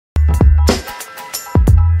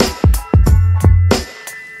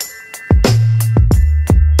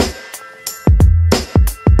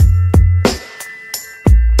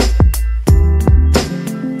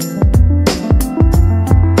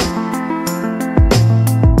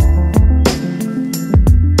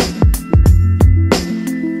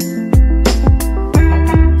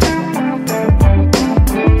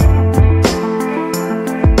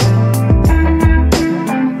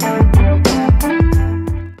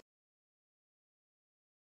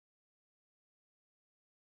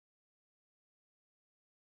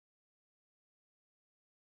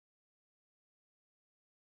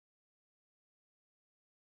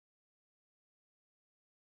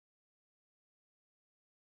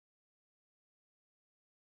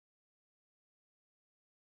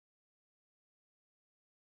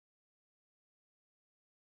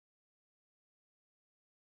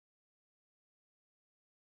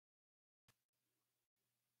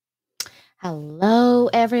Hello,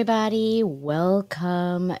 everybody.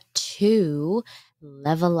 Welcome to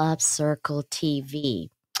Level Up Circle TV.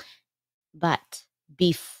 But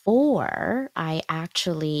before I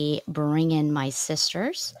actually bring in my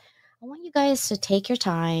sisters, I want you guys to take your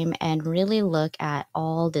time and really look at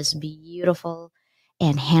all this beautiful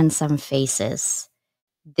and handsome faces.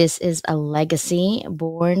 This is a legacy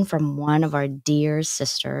born from one of our dear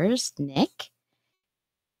sisters, Nick,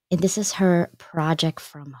 and this is her project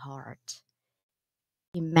from heart.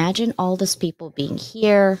 Imagine all these people being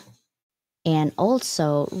here and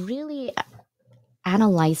also really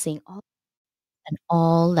analyzing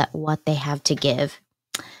all that what they have to give.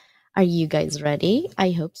 Are you guys ready?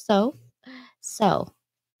 I hope so. So,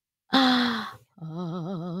 I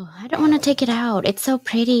don't want to take it out. It's so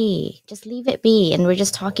pretty. Just leave it be. And we're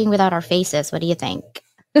just talking without our faces. What do you think?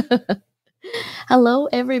 Hello,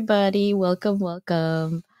 everybody. Welcome,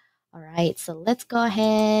 welcome. All right, so let's go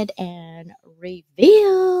ahead and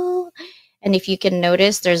reveal. And if you can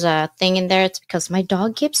notice, there's a thing in there. It's because my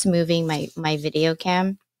dog keeps moving my video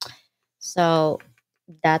cam. So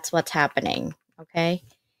that's what's happening. Okay.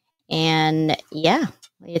 And yeah,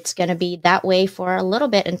 it's going to be that way for a little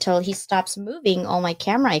bit until he stops moving all my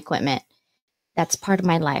camera equipment. That's part of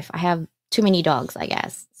my life. I have too many dogs, I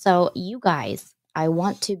guess. So, you guys, I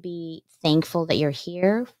want to be thankful that you're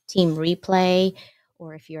here, Team Replay,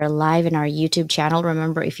 or if you're live in our YouTube channel.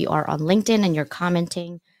 Remember, if you are on LinkedIn and you're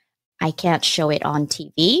commenting, I can't show it on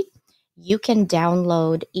TV. You can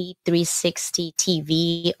download E360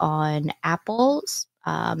 TV on Apple's,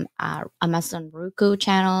 Amazon Roku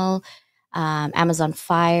channel, Amazon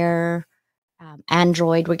Fire,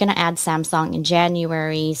 Android. We're going to add Samsung in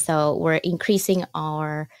January. So we're increasing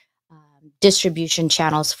our distribution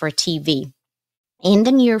channels for TV in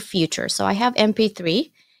the near future. So I have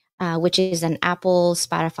MP3, which is an Apple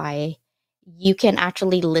Spotify. You can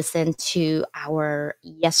actually listen to our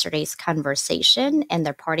yesterday's conversation and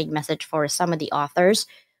their parting message for some of the authors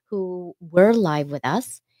who were live with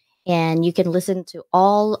us. And you can listen to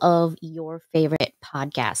all of your favorite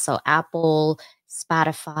podcasts. So Apple,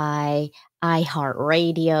 Spotify,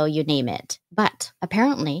 iHeartRadio, you name it. But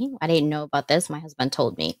apparently, I didn't know about this. My husband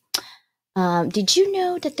told me. Did you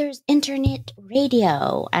know that there's internet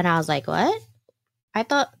radio? And I was like, what? I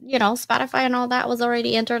thought, Spotify and all that was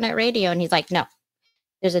already internet radio. And he's like, no,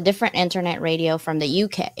 there's a different internet radio from the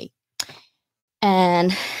UK.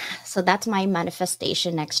 And so that's my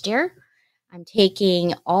manifestation next year. I'm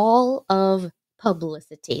taking all of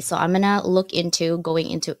publicity. So I'm going to look into going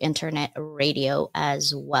into internet radio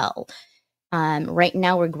as well. Right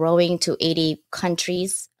now, we're growing to 80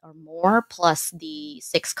 countries or more, plus the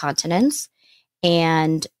 6 continents.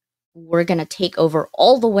 And we're going to take over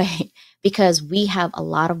all the way because we have a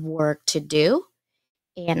lot of work to do.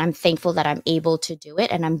 And I'm thankful that I'm able to do it.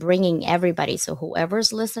 And I'm bringing everybody. So,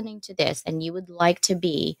 whoever's listening to this and you would like to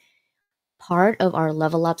be part of our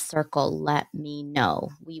level up circle, let me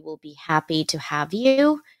know. We will be happy to have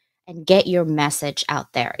you and get your message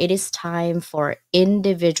out there. It is time for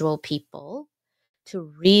individual people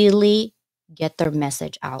to really get their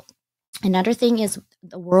message out. Another thing is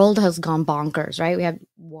the world has gone bonkers, right? We have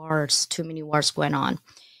wars, too many wars going on.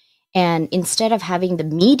 And instead of having the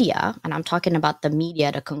media, and I'm talking about the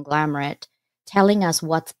media, the conglomerate, telling us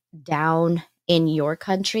what's down in your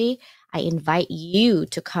country, I invite you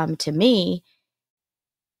to come to me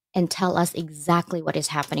and tell us exactly what is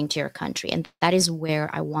happening to your country. And that is where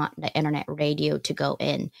I want the internet radio to go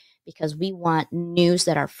in because we want news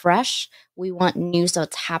that are fresh. We want news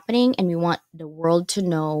that's happening, and we want the world to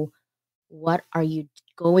know what are you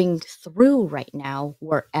going through right now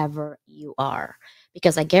wherever you are,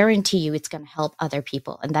 because I guarantee you it's going to help other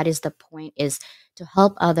people. And that is the point, is to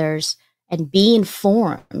help others and be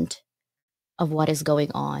informed of what is going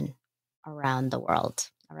on around the world.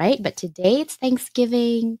 All right, but today it's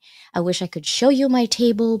Thanksgiving. I wish I could show you my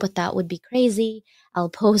table, but that would be crazy. I'll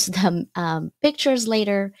post them pictures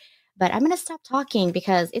later, but I'm going to stop talking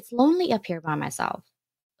because it's lonely up here by myself.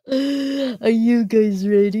 Are you guys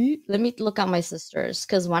ready? Let me look at my sisters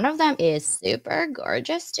because one of them is super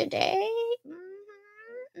gorgeous today.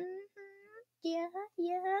 Yeah,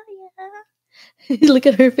 yeah, yeah. Look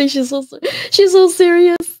at her face. She's so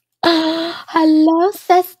serious. Hello,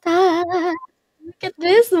 sister. Look at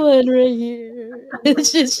this one right here.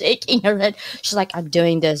 She's shaking her head. She's like, I'm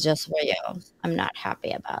doing this just for you. I'm not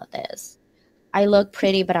happy about this. I look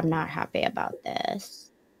pretty, but I'm not happy about this.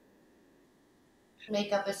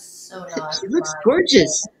 Makeup is so not. She looks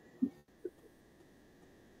gorgeous.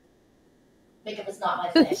 Makeup is not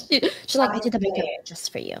my thing. She's like, I did the makeup just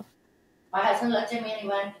for you. My husband looked at me and he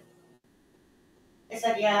went, I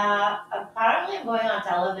said, yeah, apparently I'm going on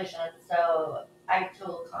television, so I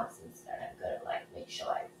told Constance that I'm gonna like make sure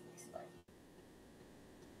I explain.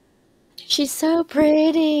 She's so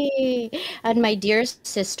pretty. And my dear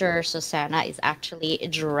sister Susanna is actually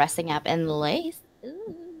dressing up in lace.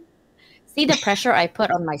 Ooh. See the pressure I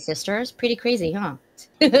put on my sisters? Pretty crazy, huh?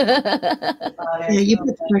 About Yeah, it, you so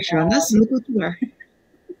put the pressure on us, and look what you are.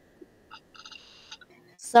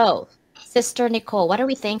 So, Sister Nicole, what are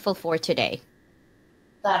we thankful for today?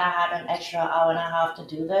 that I had an extra hour and a half to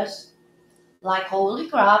do this. Like, holy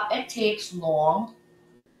crap, it takes long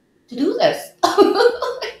to do this.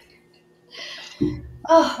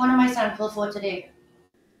 Oh, what am I thankful for today?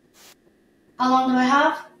 How long do I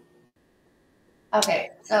have? Okay,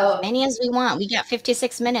 As so many as we want. We got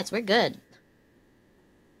 56 minutes. We're good.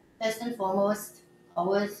 first and foremost,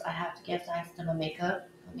 always I have to give thanks to my maker.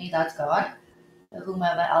 For me, that's God. To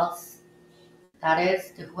whomever else that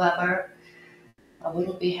is, to whoever, I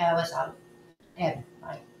wouldn't be here without him.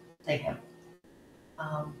 I say him.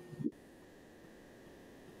 Um,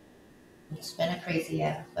 it's been a crazy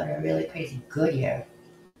year, but a really crazy good year.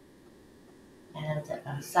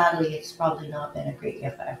 And sadly, it's probably not been a great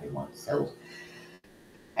year for everyone. So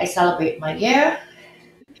I celebrate my year,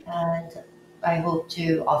 and I hope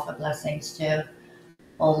to offer blessings to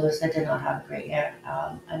all those that did not have a great year.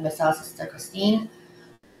 I miss our sister Christine.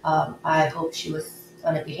 I hope she was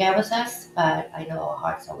going to be here with us, but I know our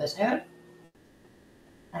hearts are with her.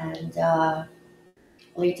 And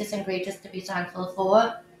latest and greatest to be thankful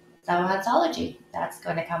for is our anthology. That's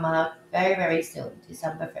going to come out very, very soon,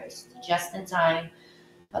 December 1st, just in time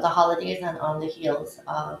for the holidays and on the heels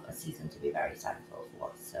of a season to be very thankful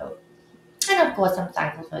for. So, and of course, I'm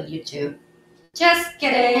thankful for you too. Just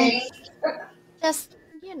kidding. Just,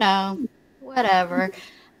 whatever.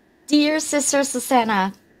 Dear Sister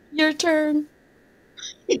Susanna, your turn.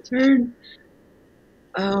 Hey, turn.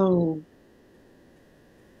 Oh,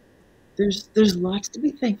 there's lots to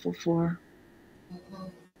be thankful for.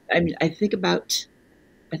 Mhm. I mean, I think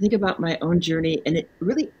about my own journey, and it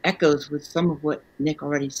really echoes with some of what Nick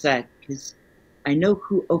already said, because I know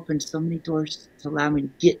who opened so many doors to allow me to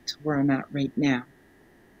get to where I'm at right now,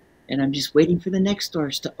 and I'm just waiting for the next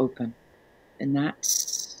doors to open, and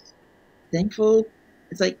that's thankful.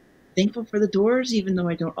 It's like thankful for the doors, even though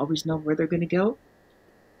I don't always know where they're going to go,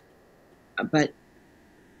 but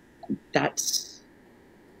that's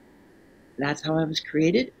that's how I was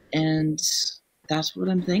created, and that's what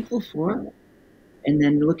I'm thankful for. And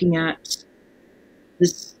then looking at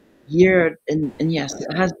this year, and yes,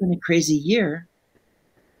 it has been a crazy year.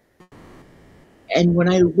 And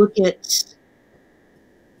when I look at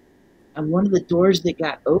one of the doors that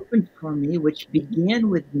got opened for me, which began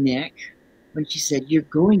with Nick, when she said, "You're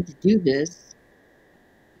going to do this,"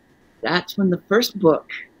 that's when the first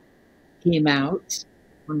book came out,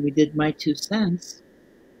 when we did My Two Cents.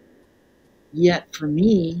 Yet for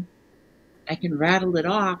me, I can rattle it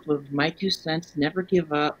off of My Two Cents, Never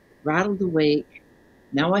Give Up, Rattled Awake,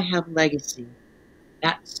 Now I Have Legacy.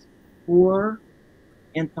 That's 4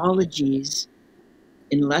 anthologies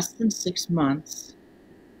in less than 6 months.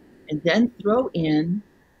 And then throw in,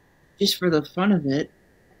 just for the fun of it,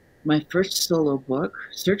 my first solo book,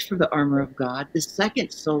 Search for the Armor of God, the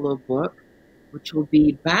second solo book, which will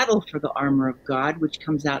be Battle for the Armor of God, which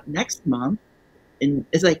comes out next month. And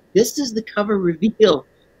it's like, this is the cover reveal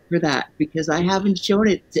for that, because I haven't shown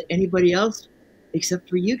it to anybody else except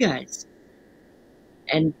for you guys.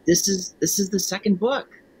 And this is the second book.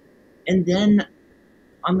 And then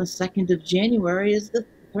on the 2nd of January is the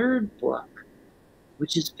third book,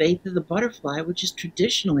 which is Faith of the Butterfly, which is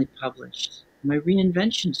traditionally published, my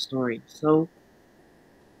reinvention story. So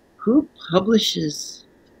who publishes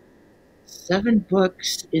 7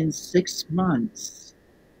 books in 6 months?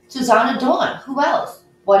 Susanna Dawn. Who else?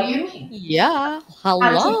 What do you mean? Yeah. I'm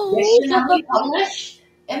Hello. traditionally published.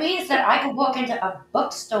 It means that I could walk into a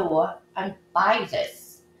bookstore and buy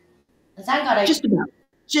this. And thank God I. Just about.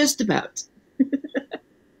 Just about.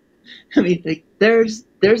 I mean, like, there's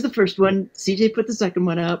the first one. CJ put the second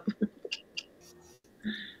one up.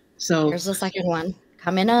 So Here's the second one.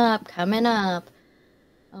 Coming up, coming up.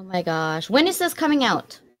 Oh my gosh. When is this coming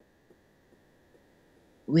out?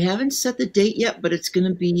 we haven't set the date yet, but it's going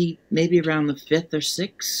to be maybe around the 5th or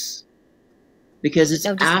 6th, because it's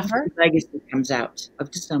Of after December? Legacy comes out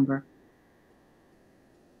of December.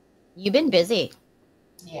 You've been busy.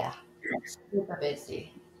 Yeah, super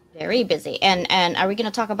busy. Very busy. And are we going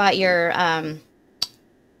to talk about your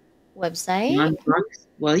website?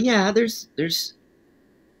 Well, yeah, there's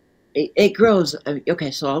it grows.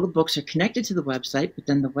 Okay, so all the books are connected to the website, but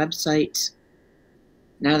then the website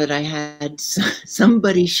now that I had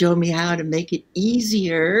somebody show me how to make it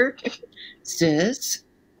easier, sis,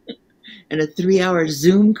 in a 3-hour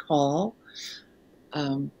Zoom call.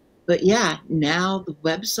 But yeah, now the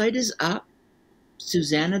website is up,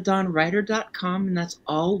 susannadawnwriter.com, and that's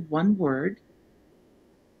all one word.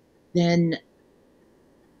 Then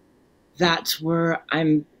that's where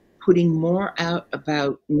I'm putting more out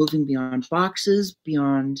about moving beyond boxes,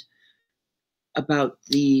 beyond about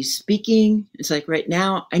the speaking. It's like right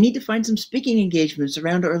now, I need to find some speaking engagements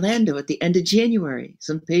around Orlando at the end of January,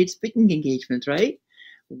 some paid speaking engagements, right?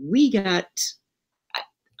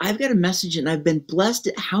 I've got a message, and I've been blessed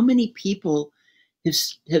at how many people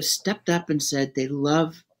have stepped up and said they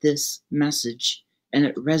love this message and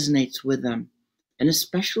it resonates with them. And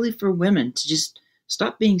especially for women to just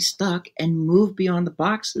stop being stuck and move beyond the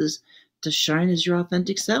boxes to shine as your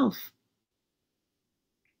authentic self.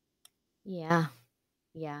 Yeah.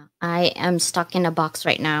 Yeah. I am stuck in a box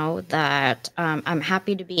right now that I'm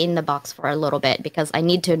happy to be in the box for a little bit because I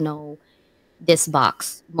need to know this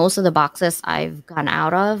box. Most of the boxes I've gone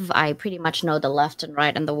out of, I pretty much know the left and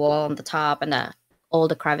right and the wall and the top and all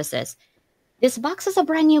the crevices. This box is a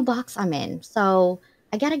brand new box I'm in. So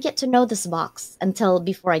I got to get to know this box until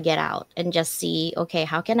before I get out and just see, okay,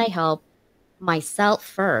 how can I help myself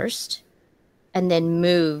first and then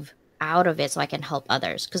move out of it so I can help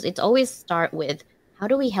others? Because it's always start with how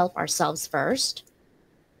do we help ourselves first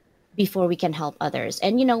before we can help others?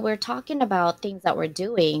 And, we're talking about things that we're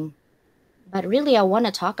doing, but really, I want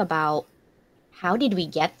to talk about how did we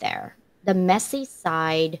get there? The messy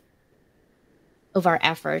side of our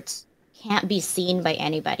efforts can't be seen by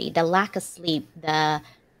anybody. The lack of sleep, the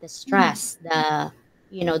stress, the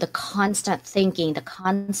constant thinking, the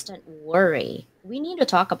constant worry. We need to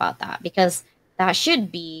talk about that because that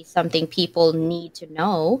should be something people need to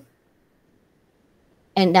know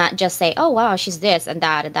and not just say, oh, wow, she's this and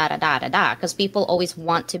that and that and that and that. Because people always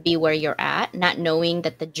want to be where you're at, not knowing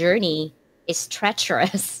that the journey is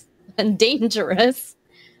treacherous and dangerous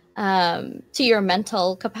to your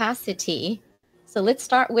mental capacity. So let's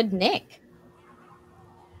start with Nick.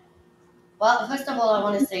 Well, first of all, I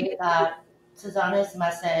want to say that Susanna's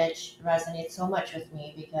message resonates so much with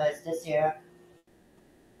me because this year,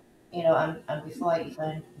 and before I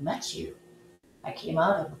even met you, I came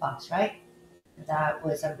out of the box, right? That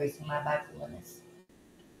was embracing my bipolarness.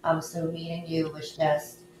 So meeting you was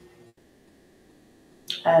just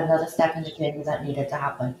another step in the journey that needed to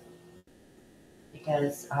happen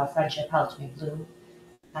because our friendship helped me bloom.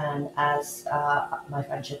 And as my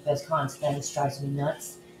friendship with Constance drives me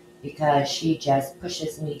nuts because she just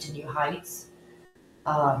pushes me to new heights.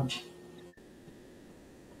 Um,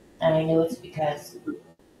 and I know it's because,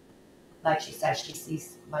 like she said, she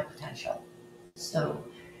sees my potential. So,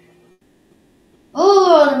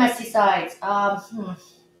 the messy sides.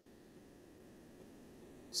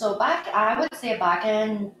 So I would say back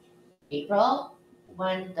in April,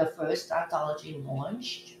 when the first anthology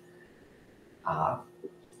launched, uh,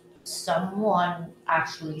 someone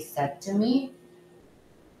actually said to me,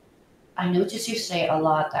 I notice you say a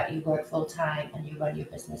lot that you work full time and you run your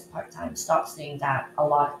business part time. Stop saying that. A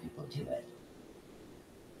lot of people do it.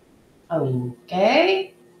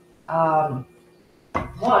 Okay. One,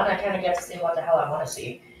 I kind of get to say what the hell I want to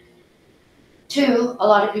say. Two, a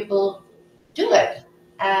lot of people do it.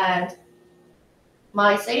 And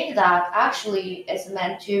my saying that actually is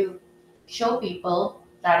meant to show people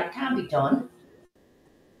that it can be done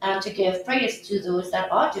and to give praise to those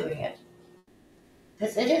that are doing it.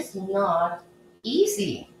 Because it is not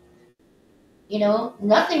easy.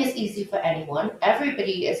 Nothing is easy for anyone.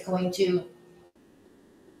 Everybody is going to,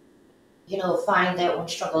 find their own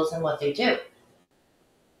struggles in what they do.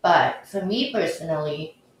 But for me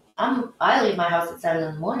personally, I leave my house at 7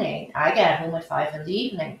 in the morning. I get home at 5 in the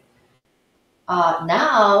evening.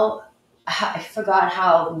 Now I forgot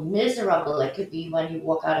how miserable it could be when you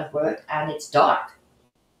walk out of work and it's dark.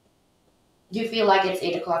 You feel like it's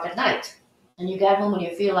 8 o'clock at night, and you get home and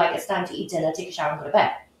you feel like it's time to eat dinner, take a shower, and go to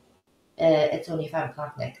bed. It's only 5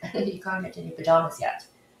 o'clock, Nick. You can't get in your pajamas yet.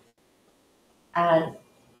 And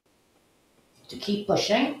to keep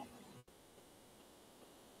pushing,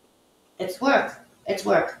 it's work. It's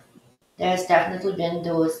work. There's definitely been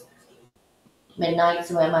those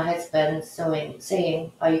midnights where my husband's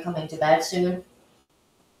saying, "Are you coming to bed soon?"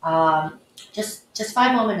 Just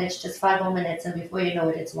 5 more minutes, just 5 more minutes, and before you know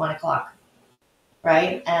it, it's 1 o'clock,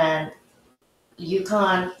 right? And you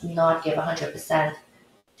can't not give 100%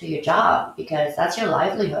 to your job because that's your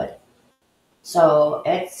livelihood. So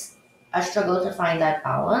it's a struggle to find that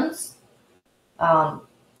balance,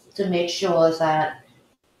 to make sure that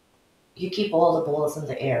you keep all the balls in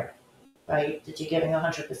the air, right? That you're giving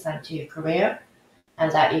 100% to your career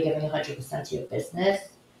and that you're giving 100% to your business.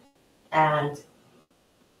 And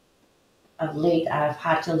of late, I've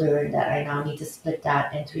had to learn that I now need to split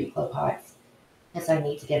that into equal parts because I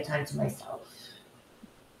need to get time to myself.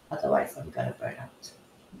 Otherwise, I'm going to burn out.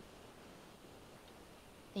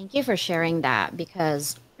 Thank you for sharing that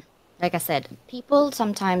because, like I said, people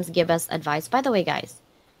sometimes give us advice. By the way, guys,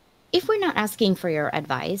 if we're not asking for your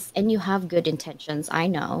advice and you have good intentions, I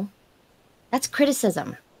know that's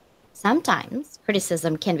criticism. Sometimes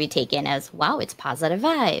criticism can be taken as, wow, it's positive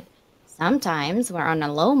vibe. Sometimes we're on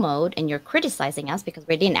a low mode and you're criticizing us because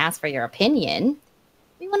we didn't ask for your opinion.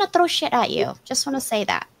 We want to throw shit at you. Just want to say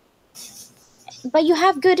that. But you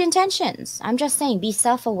have good intentions. I'm just saying, be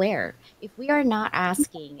self aware. If we are not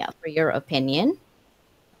asking for your opinion,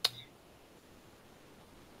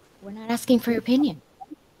 we're not asking for your opinion.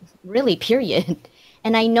 Really, period.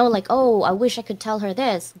 And I know, like, oh, I wish I could tell her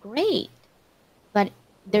this. Great. But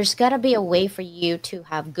there's got to be a way for you to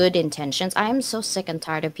have good intentions. I am so sick and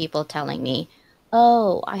tired of people telling me,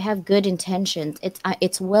 "Oh, I have good intentions.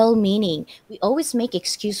 It's well-meaning." We always make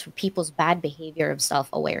excuse for people's bad behavior of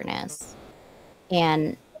self-awareness.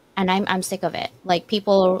 And I'm sick of it. Like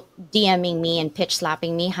people DMing me and pitch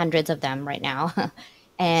slapping me, hundreds of them right now.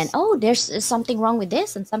 And oh, there's something wrong with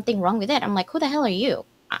this and something wrong with it. I'm like, who the hell are you?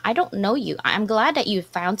 I don't know you. I'm glad that you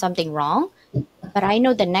found something wrong, but I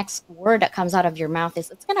know the next word that comes out of your mouth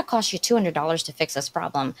is, it's going to cost you $200 to fix this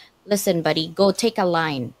problem. Listen, buddy, go take a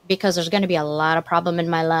line because there's going to be a lot of problem in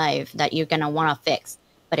my life that you're going to want to fix.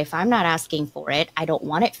 But if I'm not asking for it, I don't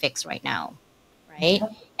want it fixed right now. Right.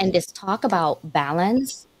 And this talk about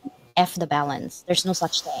balance, F the balance. There's no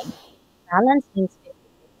such thing. Balance means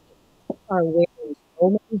 50-50. Are wearing so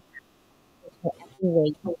many hats. There's no any way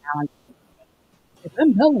to balance. If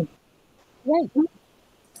I'm balanced, right?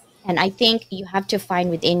 And I think you have to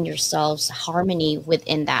find within yourselves harmony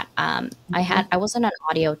within that. I was on an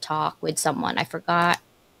audio talk with someone. I forgot,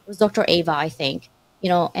 it was Dr. Ava, I think.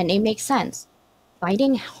 And it makes sense.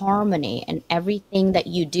 Finding harmony in everything that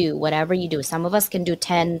you do, whatever you do. Some of us can do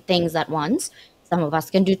 10 things at once. Some of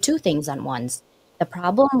us can do 2 things at once. The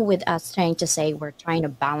problem with us trying to say we're trying to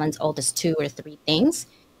balance all this 2 or 3 things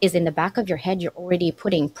is in the back of your head, you're already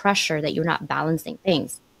putting pressure that you're not balancing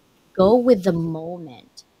things. Go with the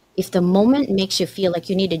moment. If the moment makes you feel like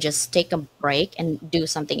you need to just take a break and do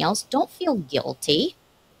something else, don't feel guilty.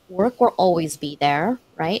 Work will always be there,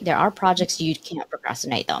 right? There are projects you can't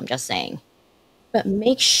procrastinate, though, I'm just saying. But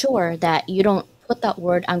make sure that you don't put that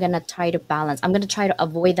word, I'm going to try to balance. I'm going to try to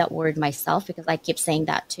avoid that word myself because I keep saying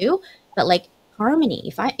that too. But like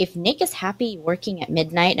harmony, if Nick is happy working at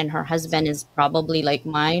midnight and her husband is probably like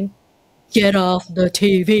mine, get off the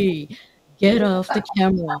TV, get off the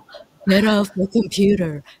camera, get off the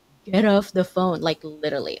computer, get off the phone, like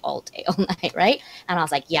literally all day, all night, right? And I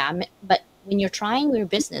was like, yeah, but when you're trying your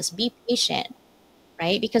business, be patient,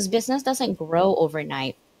 right? Because business doesn't grow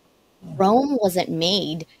overnight. Rome wasn't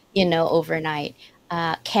made, overnight.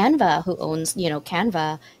 Canva, who owns,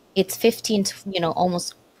 Canva, it's 15,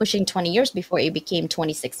 almost pushing 20 years before it became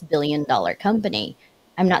 $26 billion company.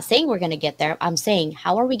 I'm not saying we're going to get there. I'm saying,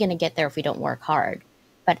 how are we going to get there if we don't work hard?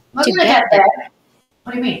 But I'm to going to get get there, there.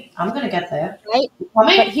 What do you mean? I'm going to get there. right? But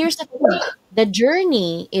Coming? here's the thing. The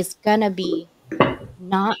journey is going to be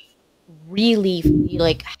not really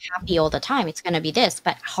like happy all the time. It's going to be this,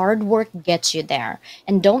 but hard work gets you there.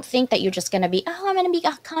 And don't think that you're just going to be, oh, I'm going to be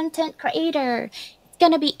a content creator. It's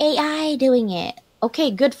going to be AI doing it.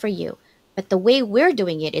 Okay, good for you. But the way we're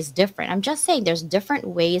doing it is different. I'm just saying there's different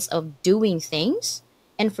ways of doing things.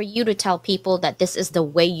 And for you to tell people that this is the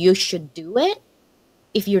way you should do it,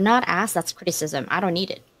 if you're not asked, that's criticism. I don't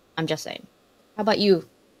need it. I'm just saying. How about you,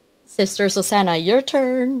 Sister Susanna? Your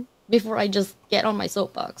turn before I just get on my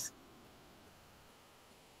soapbox.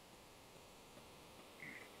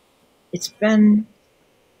 It's been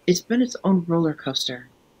its own roller coaster,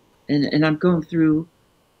 and I'm going through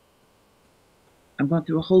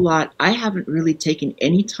a whole lot. I haven't really taken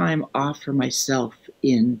any time off for myself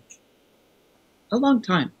in a long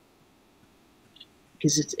time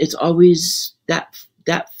because it's always that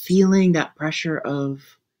feeling, that pressure of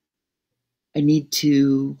I need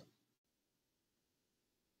to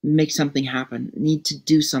make something happen, need to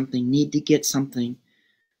do something, need to get something,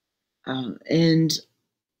 and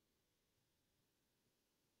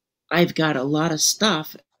I've got a lot of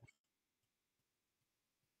stuff.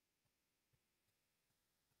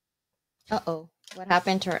 Uh-oh. What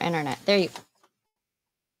happened to our internet? There you go.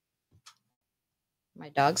 My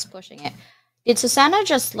dog's pushing it. Did Susanna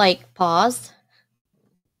just like pause?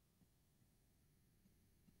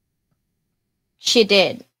 She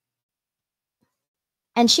did.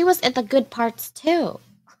 And she was at the good parts too.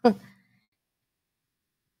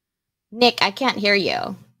 Nick, I can't hear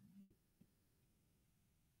you.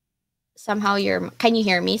 Somehow can you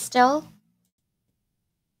hear me still?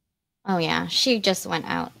 Oh yeah, she just went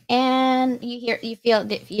out. And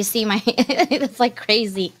you see my, it's like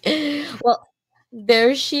crazy. Well,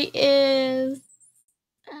 there she is.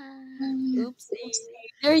 Oopsie.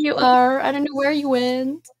 There you are. I don't know where you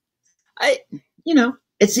went.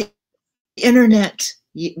 It's the internet.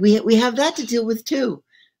 We have that to deal with too.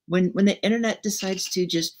 When the internet decides to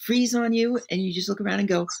just freeze on you and you just look around and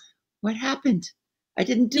go, what happened? I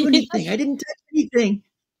didn't do anything. I didn't touch anything.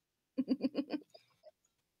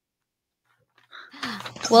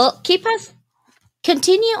 Well,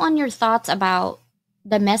 continue on your thoughts about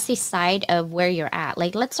the messy side of where you're at.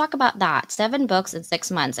 Like, let's talk about that. 7 books in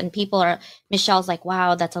 6 months. And Michelle's like,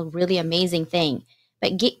 wow, that's a really amazing thing.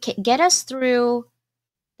 But get us through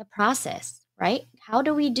the process, right? How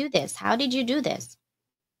do we do this? How did you do this?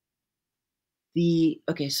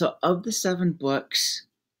 So of the 7 books,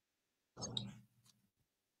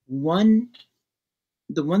 the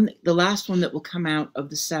last one that will come out of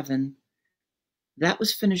the 7, that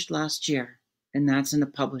was finished last year, and that's in the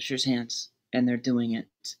publisher's hands, and they're doing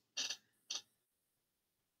it.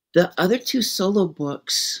 The other 2 solo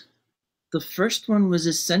books, the first one was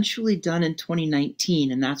essentially done in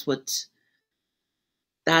 2019, and that's what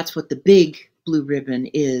the big blue ribbon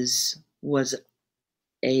was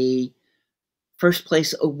a first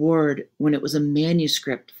place award when it was a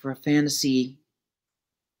manuscript for a fantasy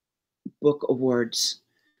book awards.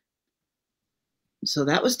 So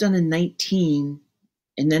that was done in 19,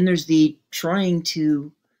 and then there's the trying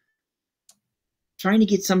to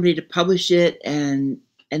get somebody to publish it, and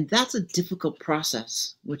that's a difficult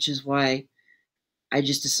process, which is why I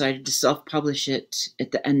just decided to self-publish it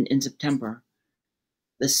at the end in September.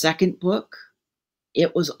 The second book,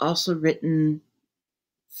 it was also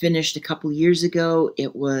finished a couple years ago.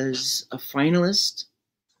 It was a finalist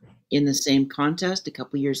in the same contest a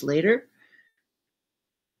couple years later.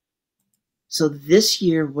 So this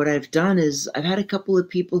year, what I've done is I've had a couple of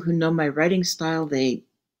people who know my writing style. They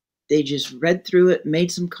just read through it,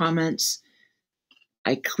 made some comments.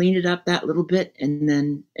 I cleaned it up that little bit, and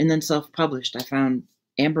then self-published. I found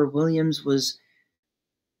Amber Williams was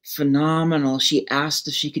phenomenal. She asked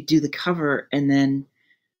if she could do the cover, and then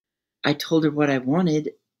I told her what I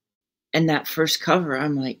wanted. And that first cover,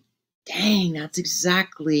 I'm like, dang, that's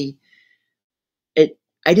exactly it.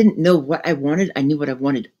 I didn't know what I wanted. I knew what I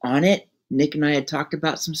wanted on it. Nick and I had talked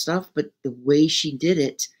about some stuff, but the way she did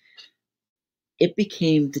it, it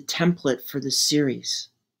became the template for the series.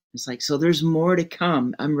 It's like, so there's more to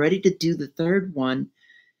come. I'm ready to do the third one.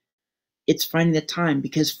 It's finding the time,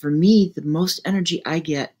 because for me, the most energy I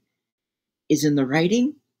get is in the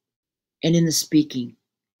writing and in the speaking.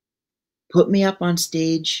 Put me up on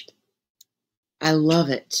stage. I love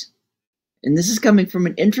it. And this is coming from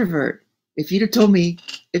an introvert. If you'd have told me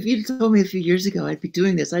a few years ago I'd be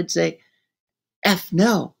doing this, I'd say, F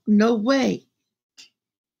no way.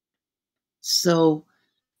 So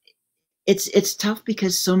it's tough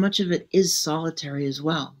because so much of it is solitary as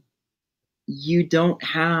well. You don't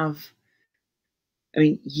have,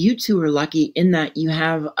 you two are lucky in that you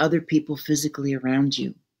have other people physically around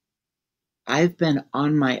you. I've been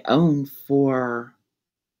on my own for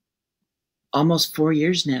almost 4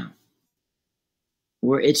 years now,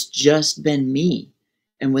 where it's just been me.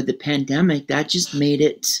 And with the pandemic, that just made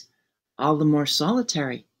it all the more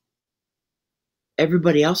solitary.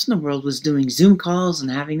 Everybody else in the world was doing Zoom calls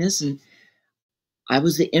and having this, and I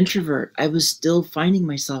was the introvert. I was still finding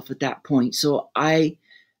myself at that point. So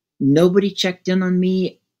nobody checked in on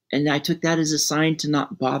me, and I took that as a sign to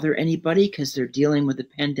not bother anybody because they're dealing with the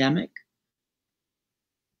pandemic.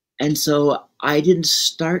 And so I didn't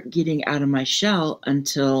start getting out of my shell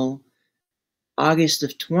until August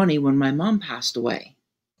of 20, when my mom passed away.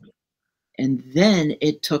 And then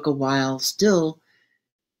it took a while still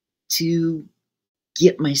to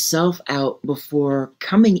get myself out before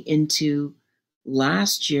coming into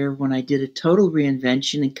last year, when I did a total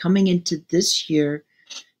reinvention, and coming into this year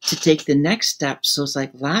to take the next step. So it's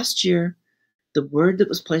like last year, the word that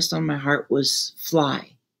was placed on my heart was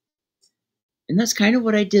fly. And that's kind of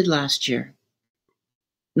what I did last year.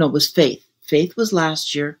 No, it was faith. Faith was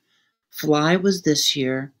last year. Fly was this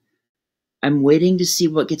year. I'm waiting to see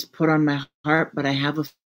what gets put on my heart, but I have a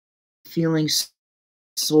feeling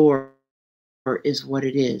soar is what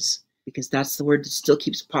it is, because that's the word that still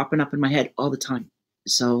keeps popping up in my head all the time.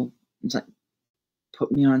 So it's like,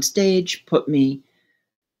 put me on stage, give me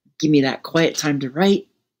that quiet time to write.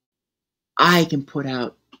 I can put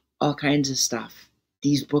out all kinds of stuff.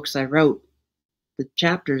 These books I wrote, the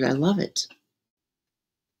chapters. I love it.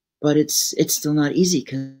 But it's still not easy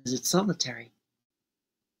because it's solitary.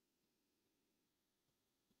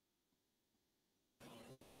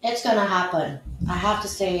 It's gonna happen. I have to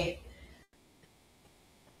say,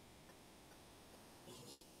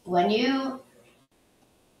 when you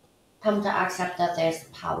come to accept that there's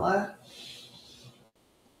power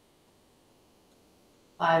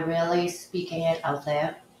by really speaking it out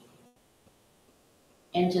there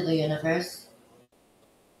into the universe,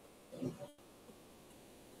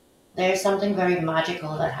 there's something very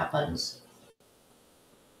magical that happens.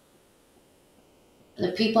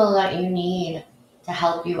 The people that you need to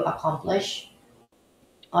help you accomplish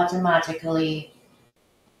automatically,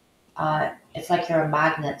 it's like you're a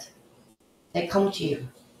magnet. They come to you.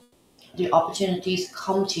 The opportunities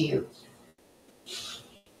come to you.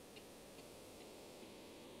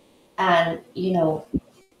 And, you know,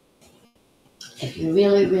 if you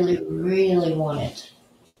really, really, really want it,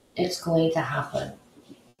 it's going to happen.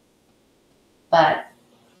 But,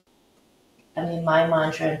 I mean, my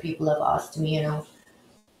mantra, and people have asked me, you know,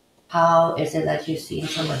 how is it that you've seen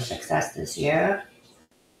so much success this year?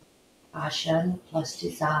 Passion plus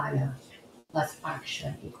desire plus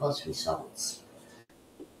action equals results.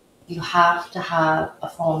 You have to have a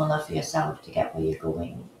formula for yourself to get where you're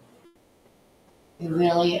going. You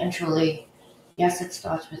really and truly, yes, it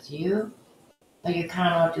starts with you, but you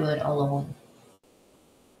cannot do it alone.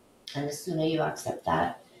 And the sooner you accept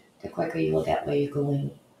that, the quicker you will get where you're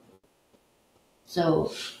going.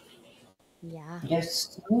 So Yeah.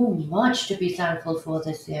 there's so much to be thankful for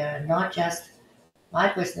this year, not just my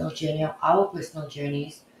personal journey or our personal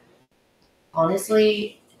journeys.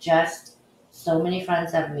 Honestly, just so many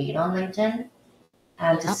friends I've made on LinkedIn,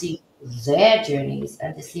 and to Yep. see their journeys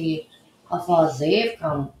and to see how far they've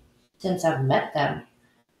come since I've met them.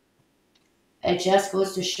 It just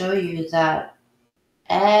goes to show you that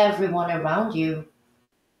everyone around you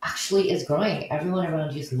actually is growing. Everyone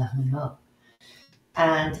around you is leveling up.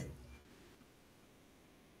 And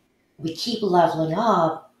we keep leveling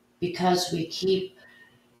up because we keep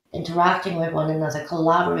interacting with one another,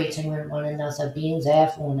 collaborating with one another, being there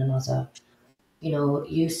for one another. You know,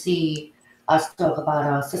 you see us talk about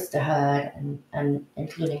our sisterhood and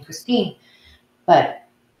including Christine, but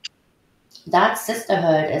that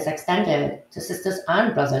sisterhood is extended to sisters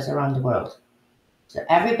and brothers around the world. So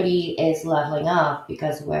everybody is leveling up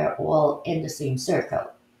because we're all in the same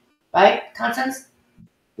circle, right? Constance?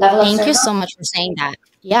 Level up Thank you circle? so much for saying that.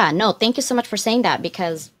 Yeah, no, thank you so much for saying that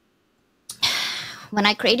because when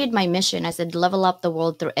I created my mission, I said level up the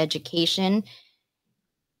world through education.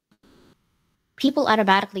 People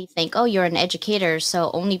automatically think, oh, you're an educator, so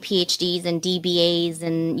only PhDs and DBAs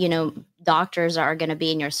and, doctors are going to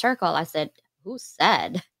be in your circle. I said, who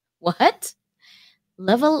said? What?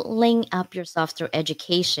 Leveling up yourself through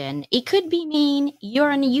education. It could be mean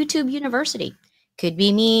you're in a YouTube university. Could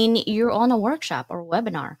be mean you're on a workshop or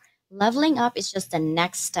webinar. Leveling up is just the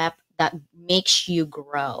next step that makes you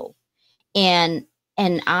grow. And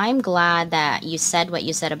I'm glad that you said what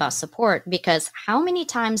you said about support because how many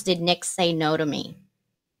times did Nick say no to me?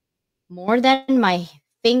 More than my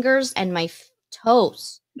fingers and my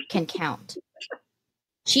toes can count.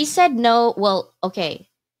 She said no. Well, okay.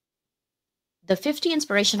 The 50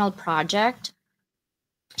 Inspirational Project,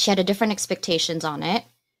 she had a different expectations on it,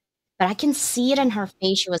 but I can see it in her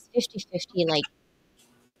face. She was 50-50. Like,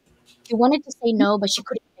 she wanted to say no, but she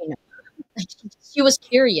couldn't say no. Like, she was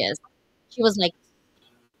curious. She was like,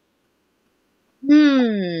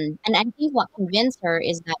 And I think what convinced her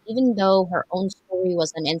is that even though her own story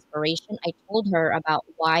was an inspiration, I told her about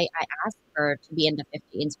why I asked her to be in the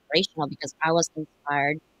 50 Inspirational because I was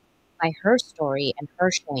inspired by her story and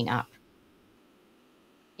her showing up.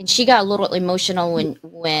 And she got a little emotional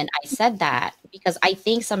when I said that because I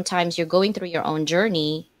think sometimes you're going through your own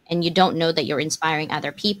journey and you don't know that you're inspiring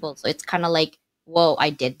other people. So it's kind of like, whoa, I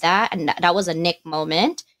did that. And that was a Nick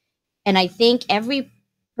moment. And I think every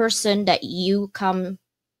person that you come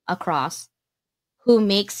across who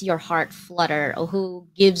makes your heart flutter or who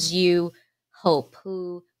gives you hope,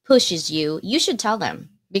 who pushes you, you should tell them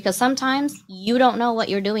because sometimes you don't know what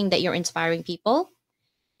you're doing that you're inspiring people.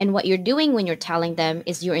 And what you're doing when you're telling them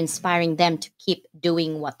is you're inspiring them to keep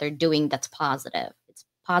doing what they're doing that's positive. It's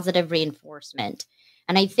positive reinforcement.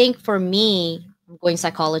 And I think for me, I'm going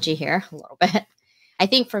psychology here a little bit. I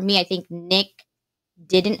think for me, I think Nick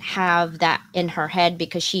didn't have that in her head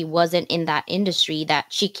because she wasn't in that industry that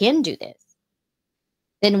she can do this.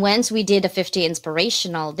 Then once we did a 50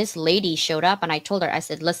 Inspirational, this lady showed up and I told her, I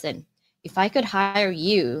said, listen, if I could hire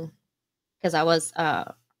you, because I was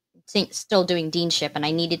still doing deanship, and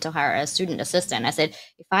I needed to hire a student assistant. I said,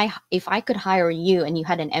 if I could hire you and you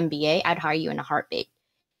had an MBA, I'd hire you in a heartbeat,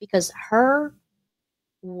 because her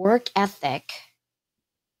work ethic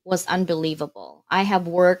was unbelievable. I have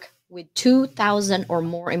worked with 2,000 or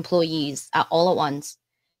more employees all at once.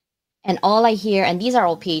 And all I hear, and these are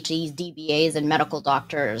all PhDs, DBAs, and medical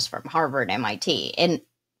doctors from Harvard, MIT, and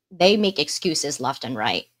they make excuses left and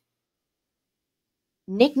right.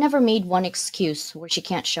 Nick never made one excuse where she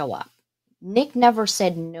can't show up. Nick never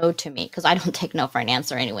said no to me, because I don't take no for an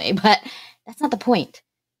answer anyway, but that's not the point.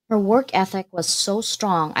 Her work ethic was so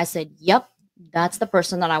strong. I said, yep, that's the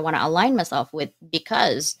person that I want to align myself with,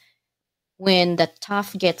 because when the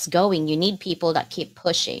tough gets going, you need people that keep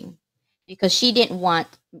pushing, because she didn't want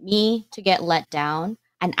me to get let down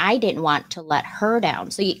and I didn't want to let her down.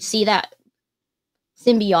 So you see that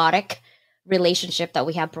symbiotic relationship that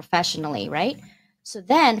we have professionally, right? So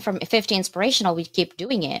then from 50 Inspirational, we keep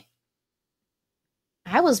doing it.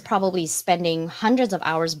 I was probably spending hundreds of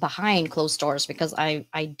hours behind closed doors, because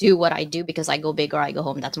I do what I do because I go big or I go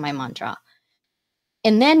home. That's my mantra.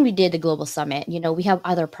 And then we did the global summit. We have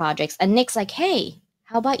other projects, and Nick's like, hey,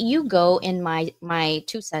 how about you go in my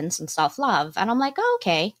 2 cents in self-love? And I'm like, oh,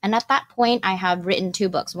 okay. And at that point, I have written 2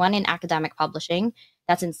 books, one in academic publishing,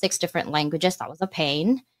 that's in 6 different languages. That was a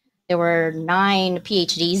pain. There were 9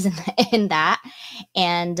 PhDs in that.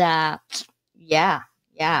 And yeah,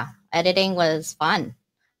 editing was fun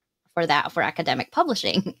for academic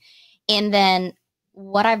publishing. And then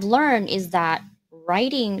what I've learned is that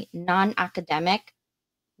writing non-academic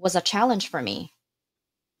was a challenge for me.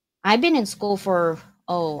 I've been in school for,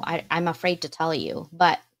 I'm afraid to tell you,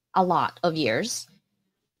 but a lot of years.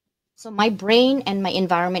 So my brain and my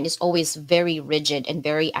environment is always very rigid and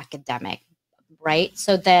very academic, right?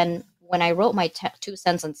 So then when I wrote my 2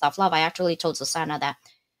 cents on self-love, I actually told Susanna that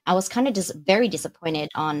I was kind of just very disappointed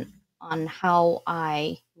on how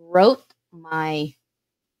I wrote my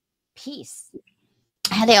piece.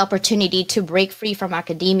 I had the opportunity to break free from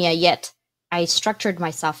academia, yet I structured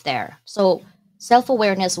myself there. So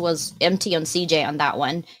self-awareness was empty on CJ on that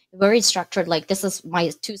one. Very structured, like this is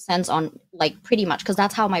my 2 cents on, like, pretty much, because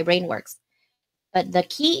that's how my brain works. But the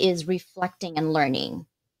key is reflecting and learning,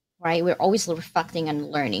 right? We're always reflecting and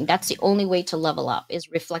learning. That's the only way to level up,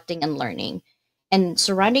 is reflecting and learning. And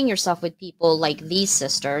surrounding yourself with people like these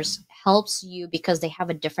sisters helps you, because they have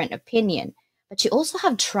a different opinion. But you also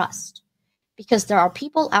have trust, because there are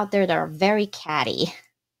people out there that are very catty.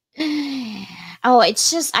 Oh,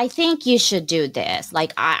 it's just, I think you should do this.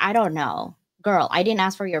 Like, I don't know. Girl, I didn't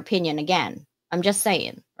ask for your opinion again. I'm just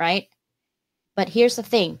saying, right? But here's the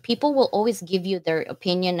thing. People will always give you their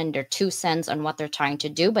opinion and their 2 cents on what they're trying to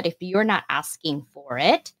do. But if you're not asking for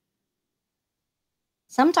it,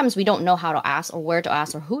 sometimes we don't know how to ask or where to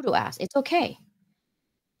ask or who to ask. It's okay.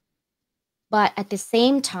 But at the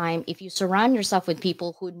same time, if you surround yourself with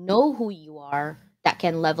people who know who you are, that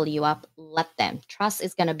can level you up, let them. Trust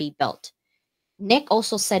is going to be built. Nick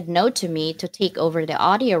also said no to me to take over the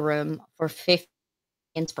audio room for 50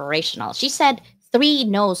 Inspirational. She said 3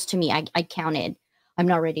 no's to me. I counted. I'm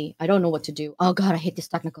not ready. I don't know what to do. Oh God, I hate this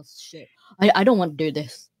technical shit. I don't want to do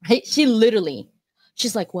this. Right?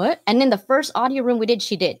 She's like, what? And in the first audio room we did,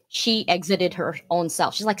 she exited her own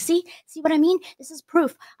self. She's like, see what I mean? This is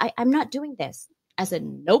proof. I'm not doing this. I said,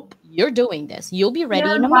 nope, you're doing this. You'll be ready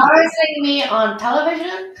You're in a month. embarrassing me on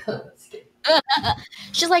television?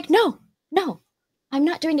 She's like, no, I'm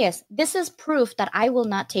not doing this. This is proof that I will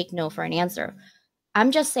not take no for an answer.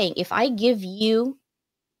 I'm just saying, if I give you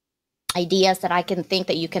ideas that I can think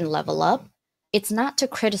that you can level up, it's not to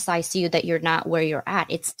criticize you that you're not where you're at.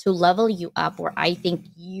 It's to level you up where I think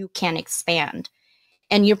you can expand.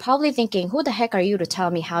 And you're probably thinking, who the heck are you to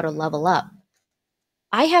tell me how to level up?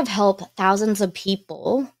 I have helped thousands of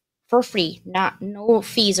people for free, no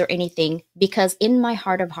fees or anything, because in my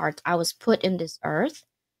heart of hearts, I was put in this earth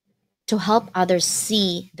to help others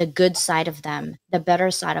see the good side of them, the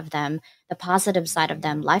better side of them, the positive side of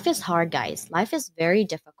them. Life is hard, guys. Life is very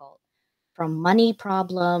difficult, from money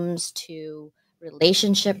problems to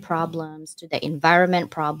relationship problems to the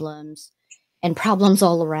environment problems and problems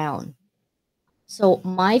all around. So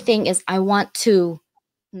my thing is, I want to,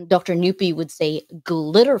 Dr. Nupi would say,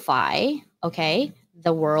 glitterify, okay,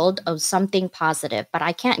 the world of something positive, but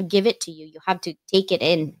I can't give it to you. You have to take it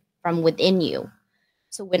in from within you.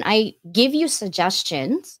 So when I give you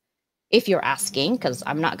suggestions, if you're asking, because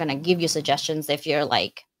I'm not going to give you suggestions if you're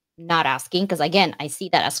like not asking, because again, I see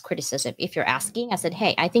that as criticism. If you're asking, I said,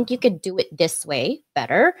 hey, I think you could do it this way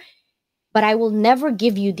better, but I will never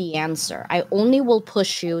give you the answer. I only will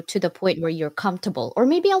push you to the point where you're comfortable, or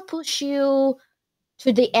maybe I'll push you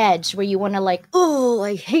to the edge where you want to like, oh,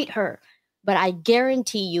 I hate her. But I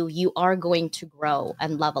guarantee you, you are going to grow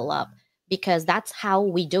and level up because that's how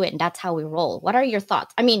we do it and that's how we roll. What are your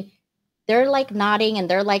thoughts? I mean, they're like nodding and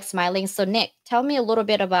they're like smiling. So Nick, tell me a little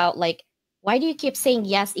bit about like, why do you keep saying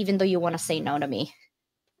yes even though you want to say no to me?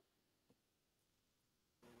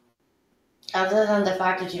 Other than the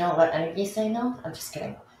fact that you don't let anybody say no, I'm just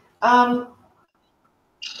kidding. Um,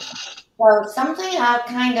 well, something I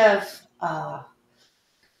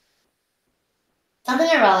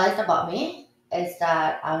realized about me is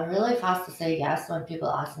that I'm really fast to say yes when people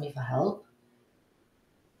ask me for help,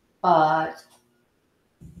 but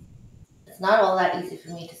it's not all that easy for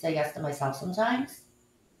me to say yes to myself sometimes.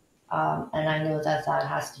 And I know that that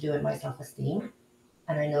has to do with my self esteem.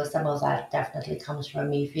 And I know some of that definitely comes from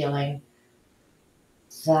me feeling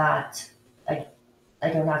that I, I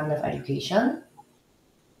don't have enough education.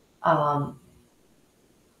 Um,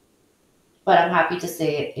 but I'm happy to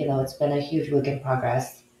say, it's been a huge work in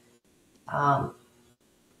progress. Um,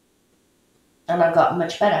 and I've gotten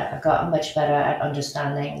much better. I've gotten much better at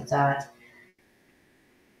understanding that,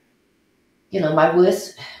 my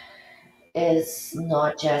worth is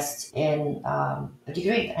not just in a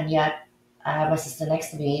degree. And yet I have my sister next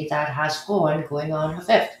to me that has four and going on her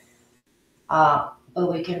fifth.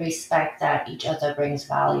 But we can respect that each other brings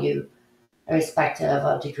value, irrespective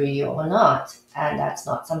of degree or not. And that's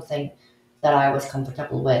not something that I was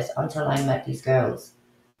comfortable with until I met these girls.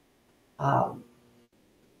 Um,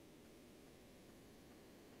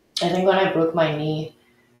 I think when I broke my knee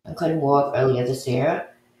and couldn't walk earlier this year,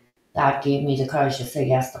 that gave me the courage to say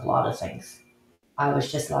yes to a lot of things. I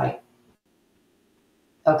was just like,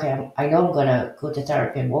 okay, I know I'm gonna go to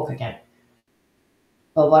therapy and walk again.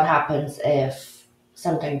 But what happens if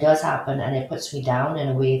something does happen and it puts me down in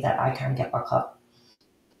a way that I can't get back up?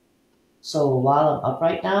 So while I'm up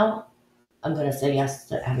right now, I'm gonna say yes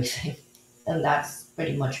to everything. And that's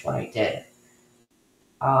pretty much what I did.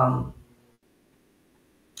 Um,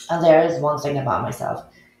 and there is one thing about myself.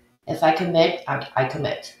 If I commit, I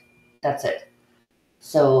commit. That's it.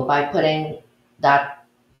 So by putting that,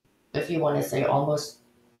 if you want to say almost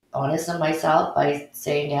honest on myself, by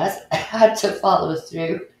saying yes, I had to follow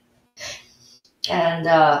through. And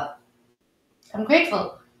I'm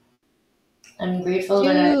grateful. I'm grateful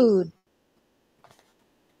that I. Dude,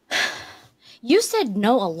 you said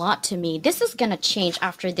no a lot to me. This is gonna change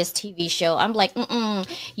after this TV show. I'm like, mm-mm.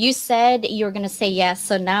 You said you were gonna say yes,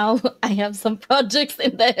 so now I have some projects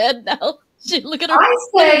in the head now. Shit, look at her. I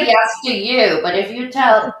Look at say her. yes to you, but if you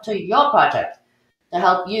tell to your project to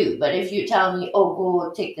help you, but if you tell me, oh,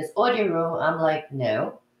 go take this audio room, I'm like,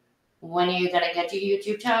 no. When are you gonna get your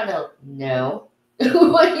YouTube channel? No.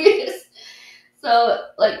 So,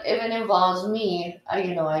 like, if it involves me, I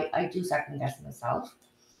do second guess myself.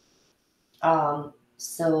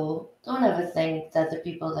 So don't ever think that the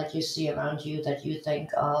people that you see around you that you think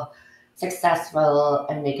are successful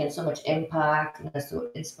and making so much impact and are so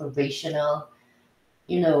inspirational,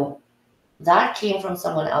 you know, that came from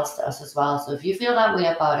someone else to us as well. So if you feel that way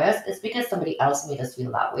about us, it's because somebody else made us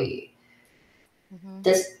feel that way. Mhm.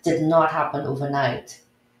 This did not happen overnight.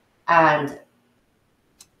 And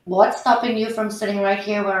what's stopping you from sitting right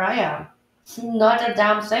here where I am? Not a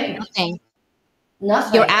damn thing. Nothing.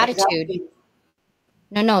 Your Nothing. attitude. Exactly.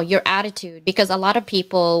 No, no, your attitude. Because a lot of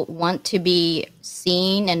people want to be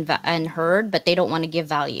seen and heard, but they don't want to give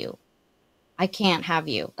value. I can't have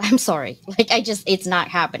you. I'm sorry. Like I just it's not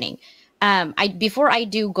happening. I before I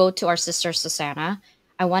do go to our sister Susanna,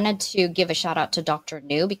 I wanted to give a shout out to Dr.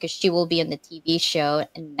 New because she will be in the TV show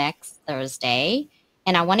next Thursday.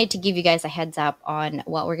 And I wanted to give you guys a heads up on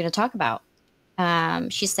what we're going to talk about.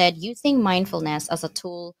 She said using mindfulness as a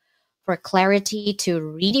tool for clarity to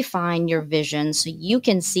redefine your vision so you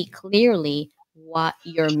can see clearly what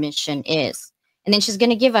your mission is. And then she's going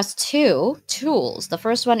to give us two tools. The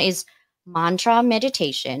first one is mantra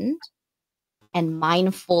meditation and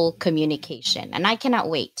mindful communication. And I cannot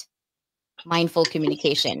wait. Mindful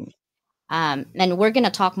communication. And we're going to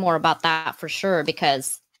talk more about that for sure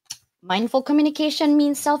because mindful communication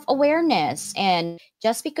means self awareness. And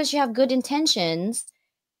just because you have good intentions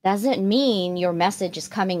doesn't mean your message is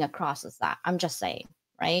coming across as that. I'm just saying,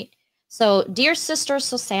 right? So, dear sister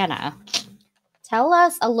Susanna, tell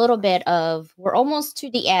us a little bit of, we're almost to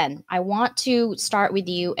the end. I want to start with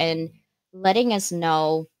you and letting us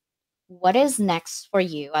know what is next for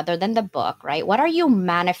you other than the book, right? What are you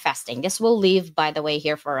manifesting? This will live, by the way,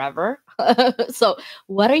 here forever. So,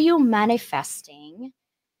 what are you manifesting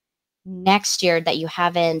next year that you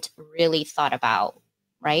haven't really thought about,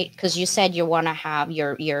 right? Because you said you want to have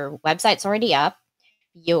your website's already up.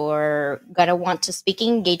 You're gonna want to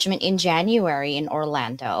speaking engagement in January in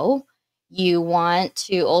Orlando. You want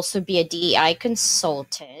to also be a DEI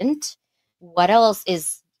consultant. What else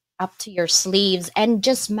is up to your sleeves? And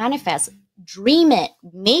just manifest, dream it,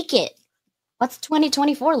 make it. What's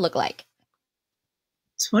 2024 look like?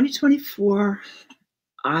 2024,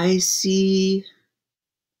 I see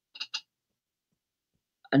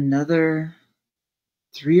another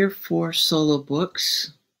 3 or 4 solo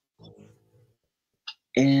books,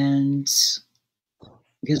 and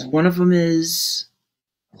because one of them is,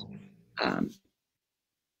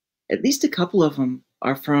 at least a couple of them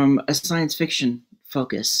are from a science fiction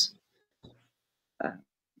focus,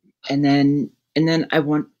 and then I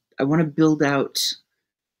want to build out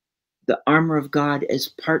the armor of God as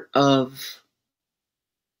part of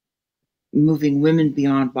moving women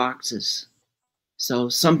beyond boxes. So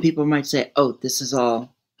some people might say, "Oh, this is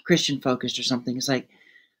all Christian focused or something." It's like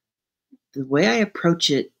the way I approach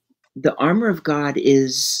it. The armor of God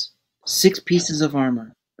is 6 pieces of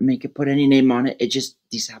armor. I mean, you could put any name on it. It just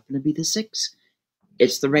these happen to be the 6.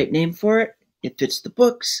 It's the right name for it. It fits the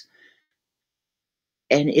books,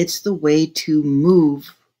 and it's the way to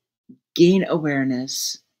move, gain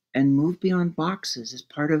awareness, and move beyond boxes as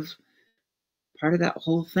part of that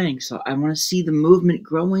whole thing. So I want to see the movement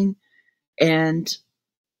growing, and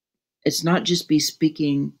it's not just be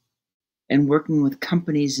speaking and working with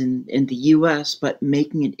companies in the US, but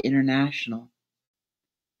making it international.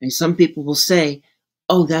 And some people will say,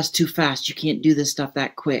 "Oh, that's too fast. You can't do this stuff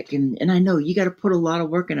that quick." And I know you got to put a lot of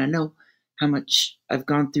work, and I know how much I've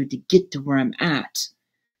gone through to get to where I'm at.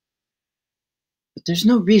 But there's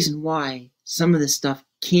no reason why some of this stuff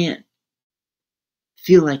can't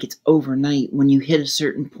feel like it's overnight when you hit a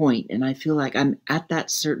certain point. And I feel like I'm at that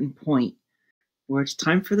certain point where it's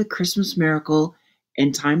time for the Christmas miracle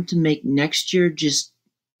and time to make next year just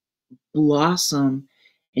blossom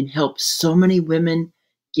and help so many women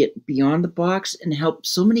get beyond the box and help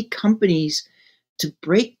so many companies to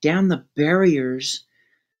break down the barriers.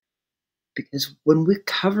 Because when we're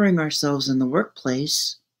covering ourselves in the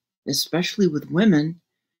workplace, especially with women,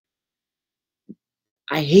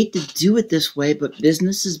 I hate to do it this way, but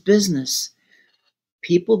business is business.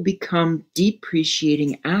 People become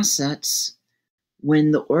depreciating assets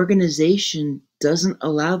when the organization doesn't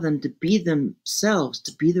allow them to be themselves,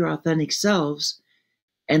 to be their authentic selves,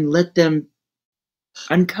 and let them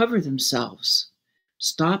uncover themselves.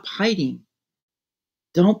 Stop hiding.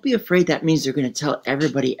 Don't be afraid that means they're going to tell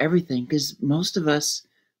everybody everything, because most of us,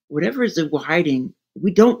 whatever it is that we're hiding,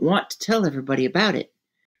 we don't want to tell everybody about it.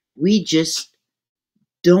 We just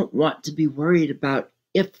don't want to be worried about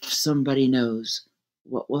if somebody knows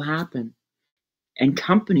what will happen. And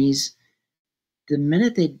companies, the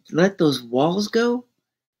minute they let those walls go,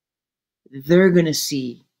 they're going to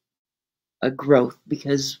see a growth,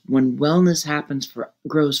 because when wellness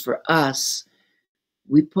grows for us,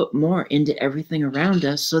 we put more into everything around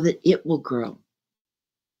us so that it will grow.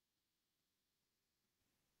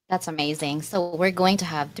 That's amazing. So we're going to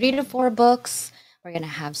have 3 to 4 books. We're going to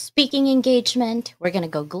have speaking engagement. We're going to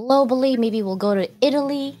go globally. Maybe we'll go to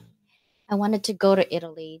Italy. I wanted to go to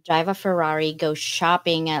Italy, drive a Ferrari, go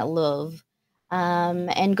shopping at Louvre,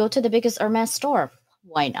 and go to the biggest Hermes store.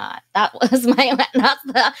 Why not? That was my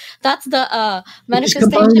that's the We'll just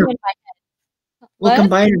combine manifestation them. in my head. We'll What?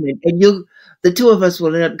 combine them, and the 2 of us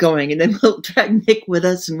will end up going, and then we'll drag Nick with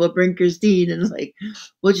us, and we'll bring Christine, and like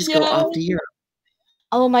we'll just go Yeah. off to Europe.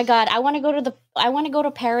 Oh my God! I want to go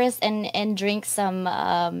to Paris and drink some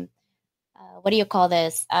what do you call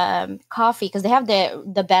this coffee, because they have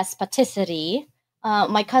the best patisserie.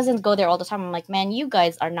 My cousins go there all the time. I'm like, man, you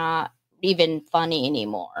guys are not even funny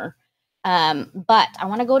anymore. But I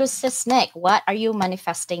want to go to Sis Nick. What are you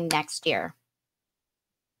manifesting next year?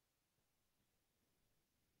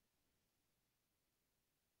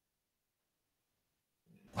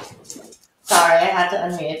 Sorry, I had to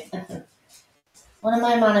unmute. What am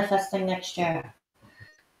I manifesting next year?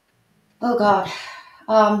 Oh God.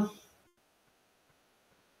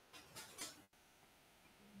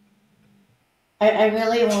 I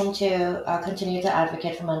really want to continue to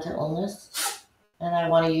advocate for mental illness, and I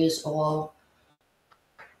want to use all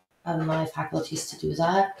of my faculties to do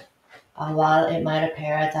that. While it might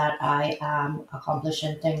appear that I am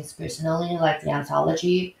accomplishing things personally, like the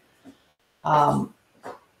anthology, um,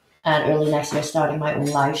 and early next year starting my own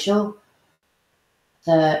live show,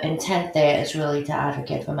 the intent there is really to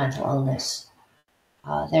advocate for mental illness.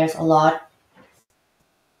 There's a lot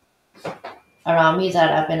around me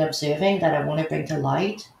that I've been observing that I want to bring to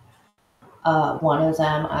light. One of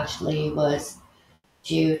them actually was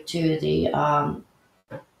due to the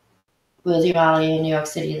worthy rally in New York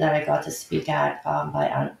City that I got to speak at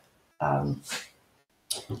by um,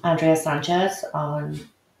 Andrea Sanchez on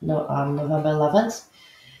November 11th.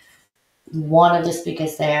 One of the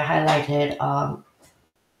speakers there highlighted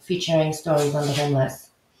featuring stories on the homeless.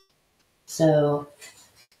 So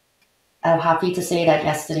I'm happy to say that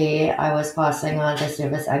yesterday I was passing on the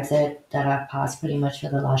service exit that I've passed pretty much for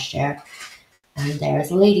the last year, and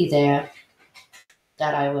there's a lady there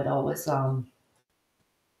that I would always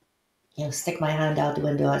stick my hand out the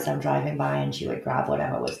window as I'm driving by, and she would grab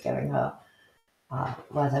whatever was giving her,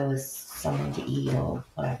 whether it was something to eat or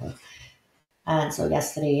whatever. And so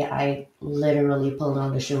yesterday, I literally pulled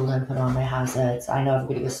on the shoulder and put on my hazards. I know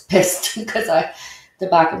everybody was pissed because the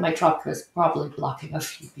back of my truck was probably blocking a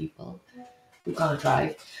few people who can't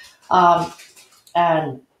drive. Um,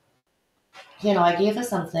 and I gave her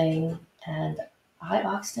something, and I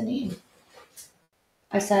asked her name.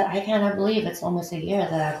 I said, I cannot believe it's almost a year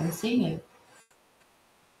that I've been seeing you,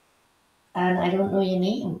 and I don't know your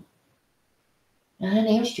name. And her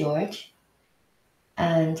name's George.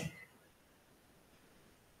 And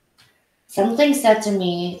something said to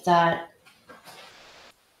me that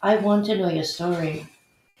I want to know your story,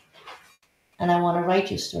 and I want to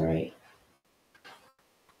write your story.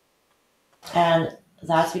 And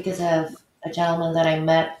that's because of a gentleman that I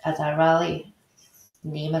met at that rally.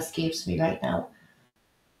 Name escapes me right now.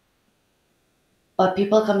 But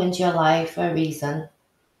people come into your life for a reason.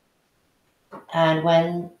 And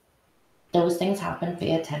when those things happen,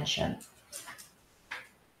 pay attention.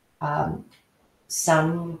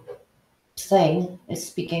 Something is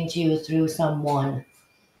speaking to you through someone.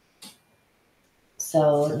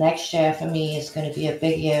 So next year for me is going to be a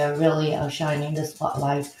big year, really, of shining the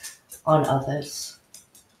spotlight on others.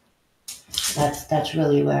 That's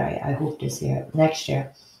really where I hope next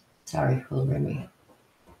year. Sorry, will bring me.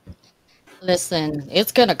 Listen,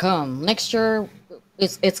 it's gonna come next year.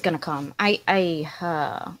 It's gonna come.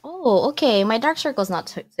 Oh, okay. My dark circle's not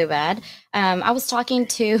too bad. I was talking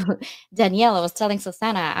to Danielle. I was telling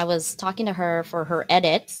Susanna. I was talking to her for her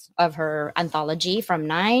edits of her anthology from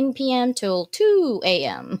 9 p.m. till 2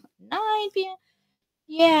 a.m. 9 p.m.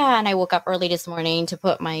 Yeah, and I woke up early this morning to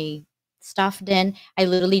put my stuff in. I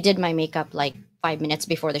literally did my makeup like 5 minutes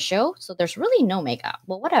before the show, so there's really no makeup.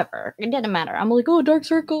 Well, whatever, it didn't matter. I'm like, oh, dark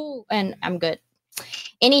circle, and I'm good.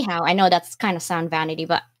 Anyhow, I know that's kind of sound vanity,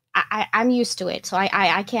 but I'm used to it, so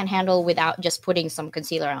I can't handle without just putting some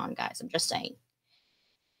concealer on, guys. I'm just saying.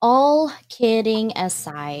 All kidding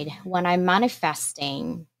aside, when I'm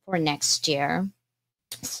manifesting for next year,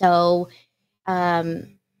 so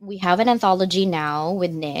we have an anthology now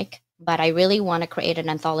with Nick, but I really want to create an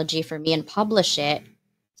anthology for me and publish it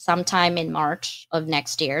sometime in March of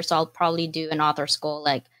next year. So I'll probably do an author school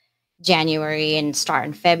like January and start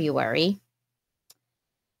in February.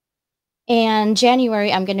 And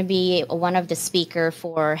January, I'm going to be one of the speaker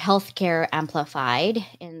for Healthcare Amplified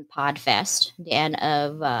in Podfest, the end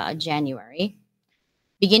of January.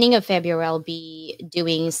 Beginning of February, I'll be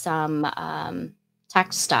doing some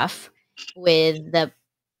tech stuff with the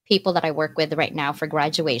people that I work with right now for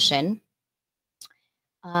graduation.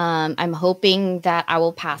 I'm hoping that I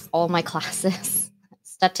will pass all my classes,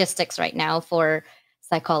 statistics right now for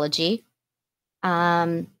psychology.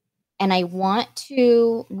 And I want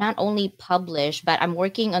to not only publish, but I'm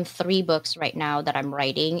working on 3 books right now that I'm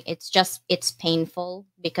writing. It's painful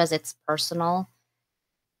because it's personal.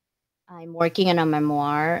 I'm working on a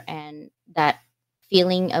memoir, and that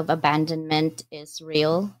feeling of abandonment is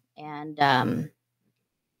real. And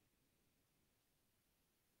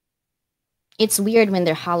it's weird when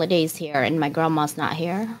there are holidays here and my grandma's not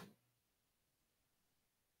here.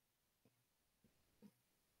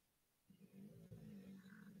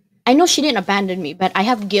 I know she didn't abandon me, but I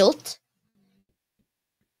have guilt.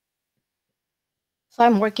 So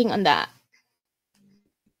I'm working on that.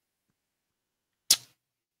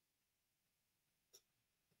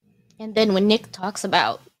 And then when Nick talks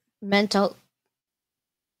about mental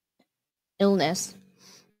illness,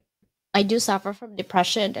 I do suffer from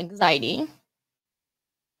depression, anxiety.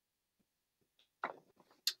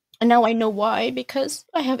 And now I know why, because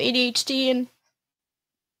I have ADHD and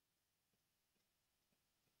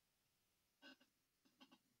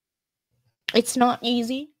it's not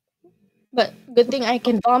easy. But good thing I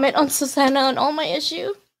can vomit on Susanna on all my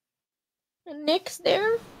issue. And Nick's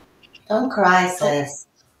there. Don't cry, So sis.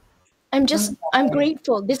 I'm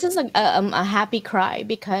grateful. This is a happy cry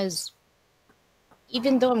because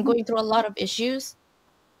even though I'm going through a lot of issues,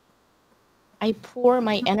 I pour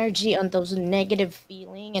my energy on those negative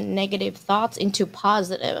feeling and negative thoughts into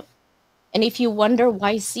positive. And if you wonder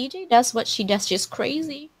why CJ does what she does, she's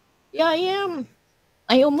crazy. Yeah, I am.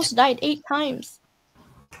 I almost died 8 times.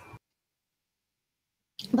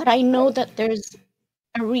 But I know that there's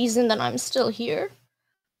a reason that I'm still here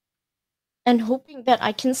and hoping that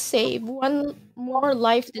I can save one more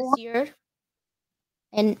life this year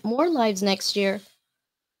and more lives next year,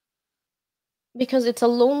 because it's a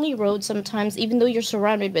lonely road sometimes. Even though you're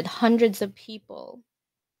surrounded with hundreds of people,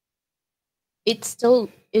 it still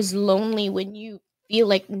is lonely when you feel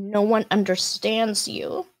like no one understands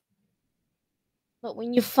you. But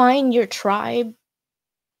when you find your tribe,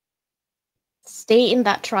 stay in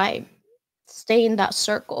that tribe, stay in that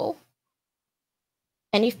circle.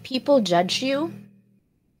 And if people judge you,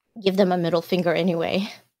 give them a middle finger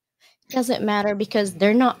anyway. Doesn't matter, because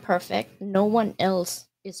they're not perfect. No one else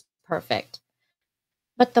is perfect.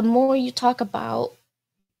 But the more you talk about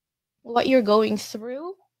what you're going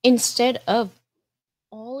through instead of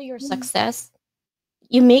all your success,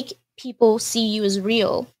 you make people see you as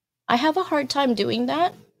real. I have a hard time doing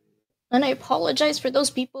that. And I apologize for those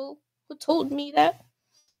people who told me that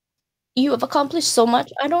you have accomplished so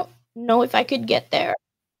much. I don't know if I could get there.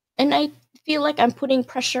 And I feel like I'm putting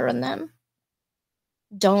pressure on them.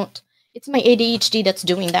 Don't. It's my ADHD that's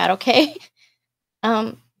doing that, okay?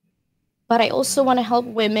 Um, but I also want to help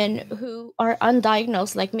women who are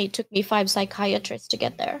undiagnosed like me. It took me 5 psychiatrists to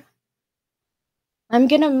get there. I'm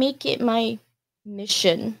going to make it my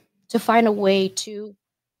mission to find a way to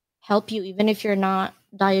help you, even if you're not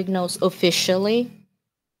diagnosed officially,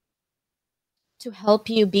 to help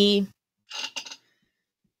you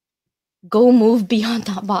go move beyond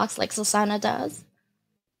that box like Susanna does,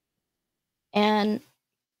 and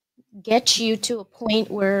get you to a point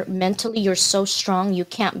where mentally you're so strong you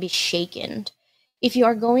can't be shaken. If you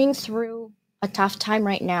are going through a tough time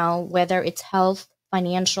right now, whether it's health,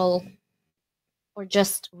 financial, or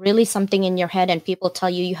just really something in your head, and people tell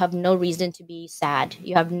you you have no reason to be sad,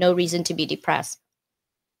 you have no reason to be depressed,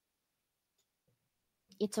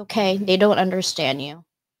 it's okay. They don't understand you.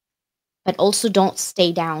 But also don't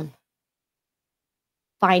stay down.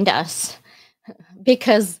 Find us,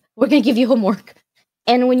 because we're going to give you homework.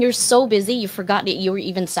 And when you're so busy, you forgot that you were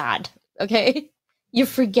even sad. Okay? You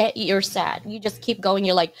forget you're sad. You just keep going.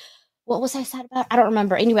 You're like, what was I sad about? I don't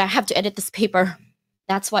remember. Anyway, I have to edit this paper.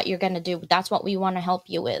 That's what you're going to do. That's what we want to help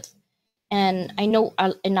you with. And I know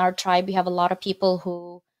in our tribe, we have a lot of people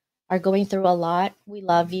who are going through a lot. We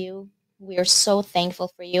love you. We are so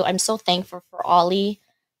thankful for you. I'm so thankful for Ollie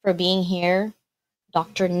for being here.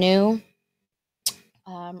 Dr. New,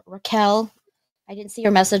 Raquel. I didn't see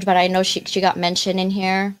your message, but I know she got mentioned in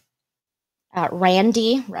here.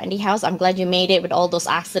 Randy House. I'm glad you made it with all those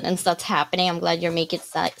accidents that's happening. I'm glad you're making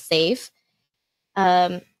it safe.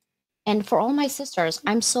 Um, and for all my sisters,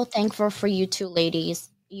 I'm so thankful for you two ladies.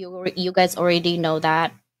 You guys already know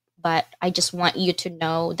that, but I just want you to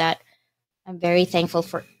know that I'm very thankful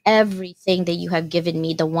for everything that you have given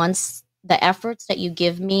me. The efforts that you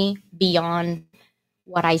give me beyond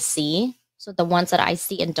what I see. So the ones that I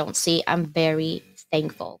see and don't see, I'm very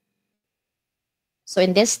thankful. So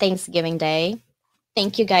in this Thanksgiving Day,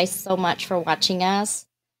 thank you guys so much for watching us.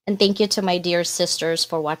 And thank you to my dear sisters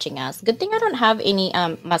for watching us. Good thing I don't have any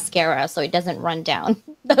mascara, so it doesn't run down.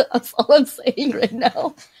 That's all I'm saying right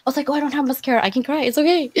now. I was like, oh, I don't have mascara. I can cry. It's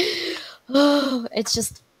okay. It's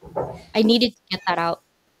just, I needed to get that out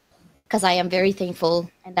because I am very thankful.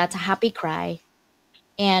 And that's a happy cry.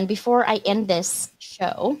 And before I end this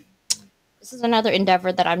show, this is another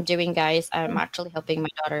endeavor that I'm doing, guys. I'm actually helping my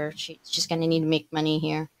daughter. She's going to need to make money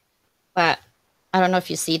here. But I don't know if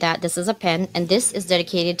you see that. This is a pen, and this is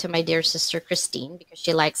dedicated to my dear sister Christine because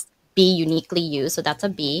she likes Be Uniquely You. So that's a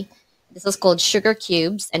B. This is called Sugar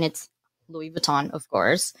Cubes, and it's Louis Vuitton, of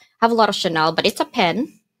course. I have a lot of Chanel, but it's a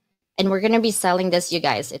pen, and we're going to be selling this, you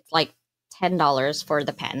guys. It's like $10 for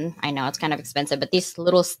the pen. I know it's kind of expensive, but these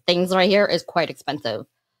little things right here is quite expensive.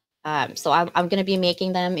 So I'm going to be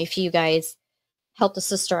making them if you guys help the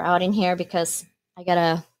sister out in here, because I got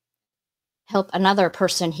to help another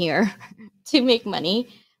person here to make money.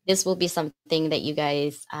 This will be something that you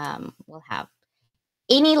guys will have.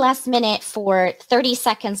 Any last minute for 30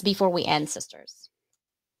 seconds before we end, sisters?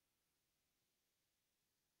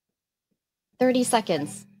 30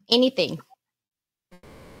 seconds. Anything.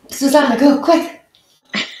 Susanna, go quick.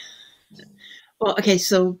 Well, okay,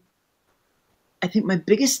 so I think my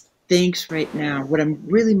biggest thanks right now, what I'm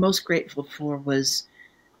really most grateful for, was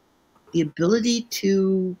the ability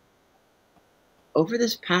to, over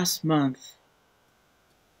this past month,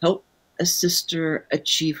 help a sister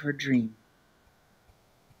achieve her dream.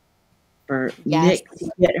 For Yes. Nick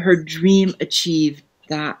to get her dream achieved,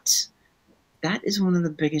 that is one of the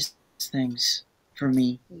biggest things for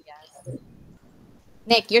me. Yes.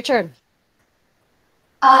 Nick, your turn.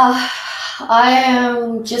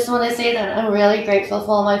 I just want to say that I'm really grateful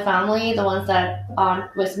for my family, the ones that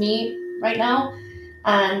aren't with me right now,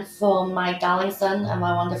 and for my darling son and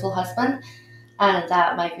my wonderful husband. And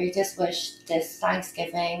that my greatest wish this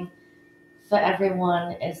Thanksgiving for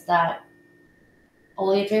everyone is that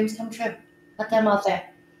all your dreams come true. Put them out there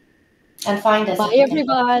and find us Bye, if you can.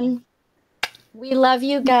 everyone. We love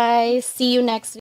you guys. See you next